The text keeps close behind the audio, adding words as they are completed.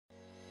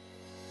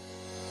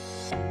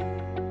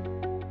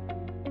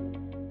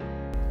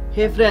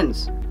Hey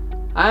friends,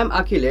 I am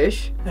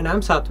Akhilesh. And I'm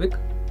Satvik.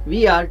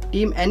 We are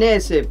Team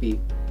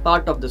Nasap,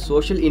 part of the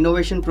Social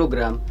Innovation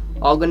Program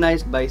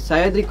organized by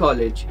Sahyadri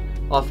College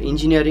of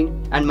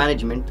Engineering and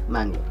Management,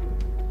 Mangalore.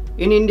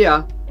 In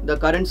India, the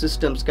current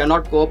systems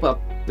cannot cope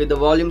up with the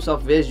volumes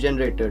of waste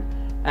generated,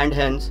 and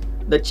hence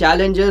the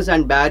challenges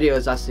and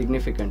barriers are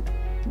significant,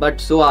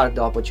 but so are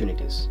the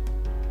opportunities.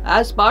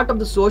 As part of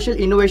the Social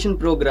Innovation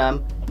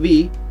Program,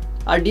 we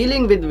are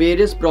dealing with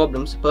various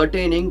problems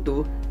pertaining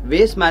to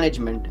waste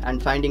management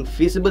and finding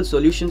feasible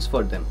solutions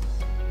for them.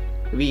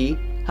 We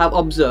have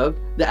observed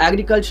the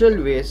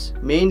agricultural waste,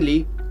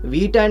 mainly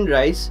wheat and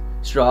rice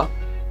straw,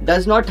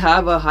 does not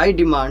have a high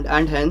demand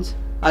and hence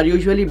are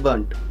usually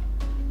burnt,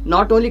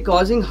 not only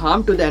causing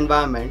harm to the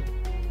environment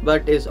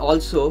but is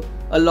also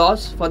a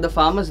loss for the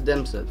farmers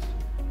themselves,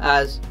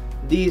 as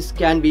these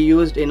can be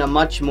used in a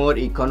much more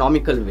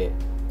economical way.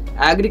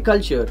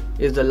 Agriculture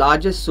is the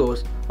largest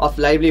source of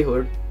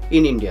livelihood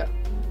in India.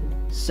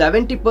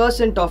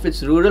 70% of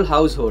its rural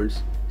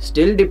households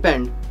still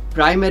depend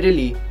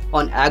primarily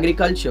on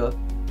agriculture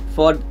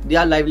for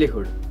their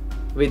livelihood,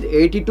 with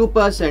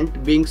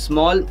 82% being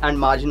small and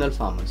marginal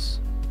farmers.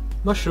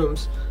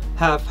 Mushrooms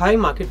have high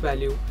market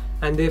value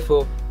and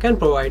therefore can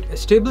provide a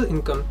stable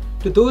income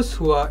to those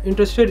who are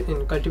interested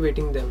in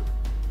cultivating them.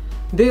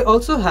 They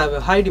also have a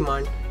high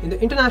demand in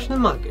the international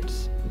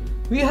markets.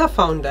 We have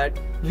found that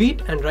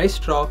wheat and rice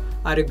straw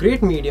are a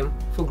great medium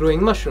for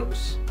growing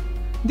mushrooms.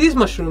 These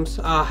mushrooms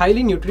are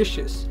highly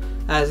nutritious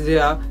as they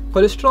are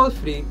cholesterol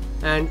free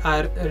and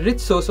are a rich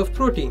source of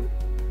protein.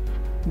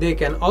 They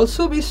can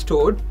also be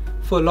stored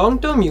for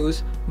long-term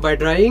use by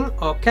drying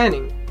or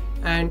canning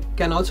and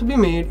can also be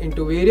made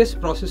into various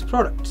processed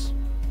products.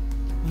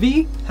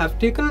 We have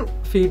taken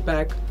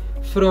feedback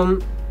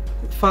from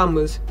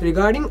farmers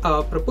regarding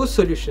our proposed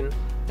solution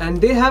and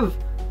they have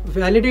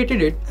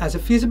validated it as a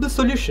feasible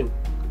solution.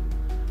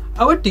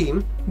 Our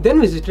team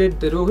then visited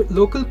the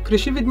local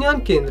Krishi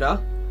Vigyan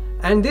Kendra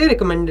and they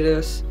recommended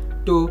us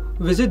to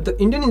visit the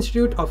Indian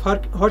Institute of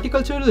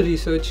Horticultural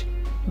Research,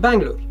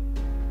 Bangalore.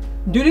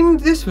 During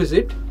this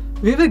visit,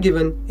 we were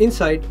given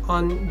insight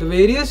on the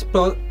various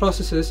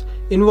processes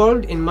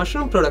involved in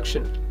mushroom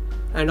production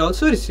and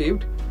also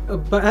received a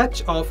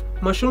batch of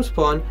mushroom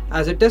spawn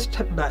as a test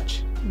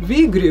batch.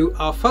 We grew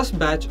our first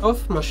batch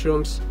of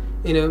mushrooms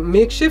in a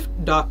makeshift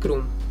dark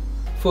room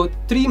for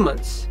 3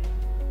 months,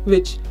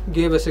 which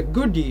gave us a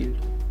good yield.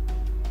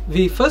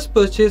 We first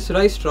purchased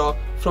rice straw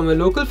from a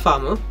local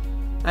farmer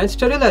and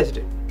sterilized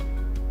it.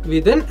 We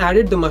then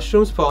added the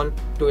mushroom spawn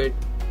to it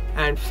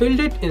and filled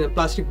it in a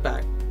plastic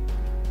bag.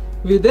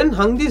 We then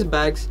hung these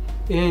bags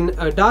in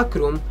a dark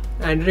room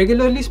and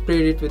regularly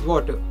sprayed it with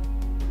water.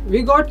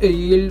 We got a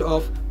yield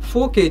of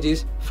 4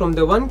 kgs from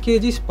the 1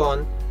 kg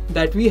spawn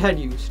that we had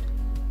used.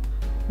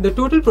 The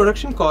total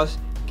production cost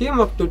came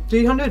up to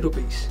 300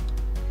 rupees.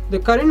 The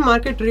current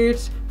market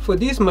rates for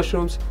these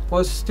mushrooms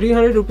was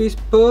 300 rupees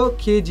per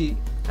kg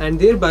and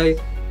thereby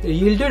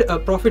yielded a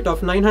profit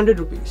of 900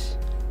 rupees.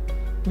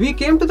 We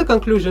came to the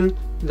conclusion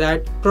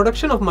that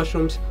production of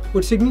mushrooms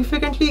would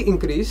significantly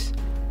increase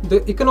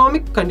the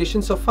economic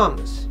conditions of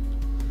farmers.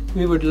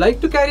 We would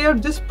like to carry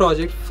out this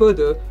project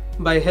further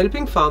by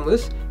helping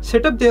farmers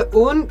set up their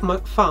own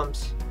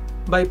farms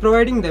by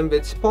providing them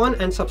with spawn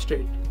and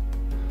substrate.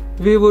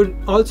 We would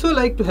also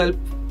like to help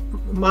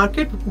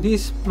market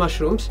these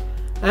mushrooms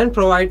and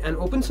provide an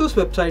open source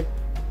website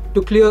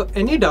to clear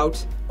any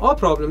doubts or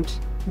problems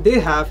they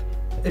have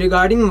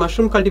regarding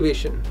mushroom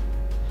cultivation.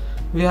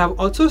 We have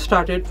also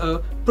started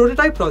a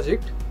prototype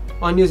project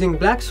on using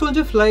black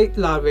soldier fly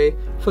larvae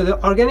for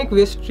the organic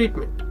waste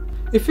treatment.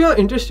 If you are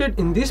interested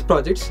in these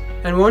projects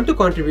and want to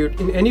contribute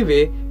in any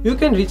way, you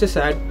can reach us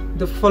at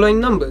the following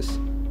numbers.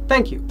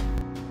 Thank you.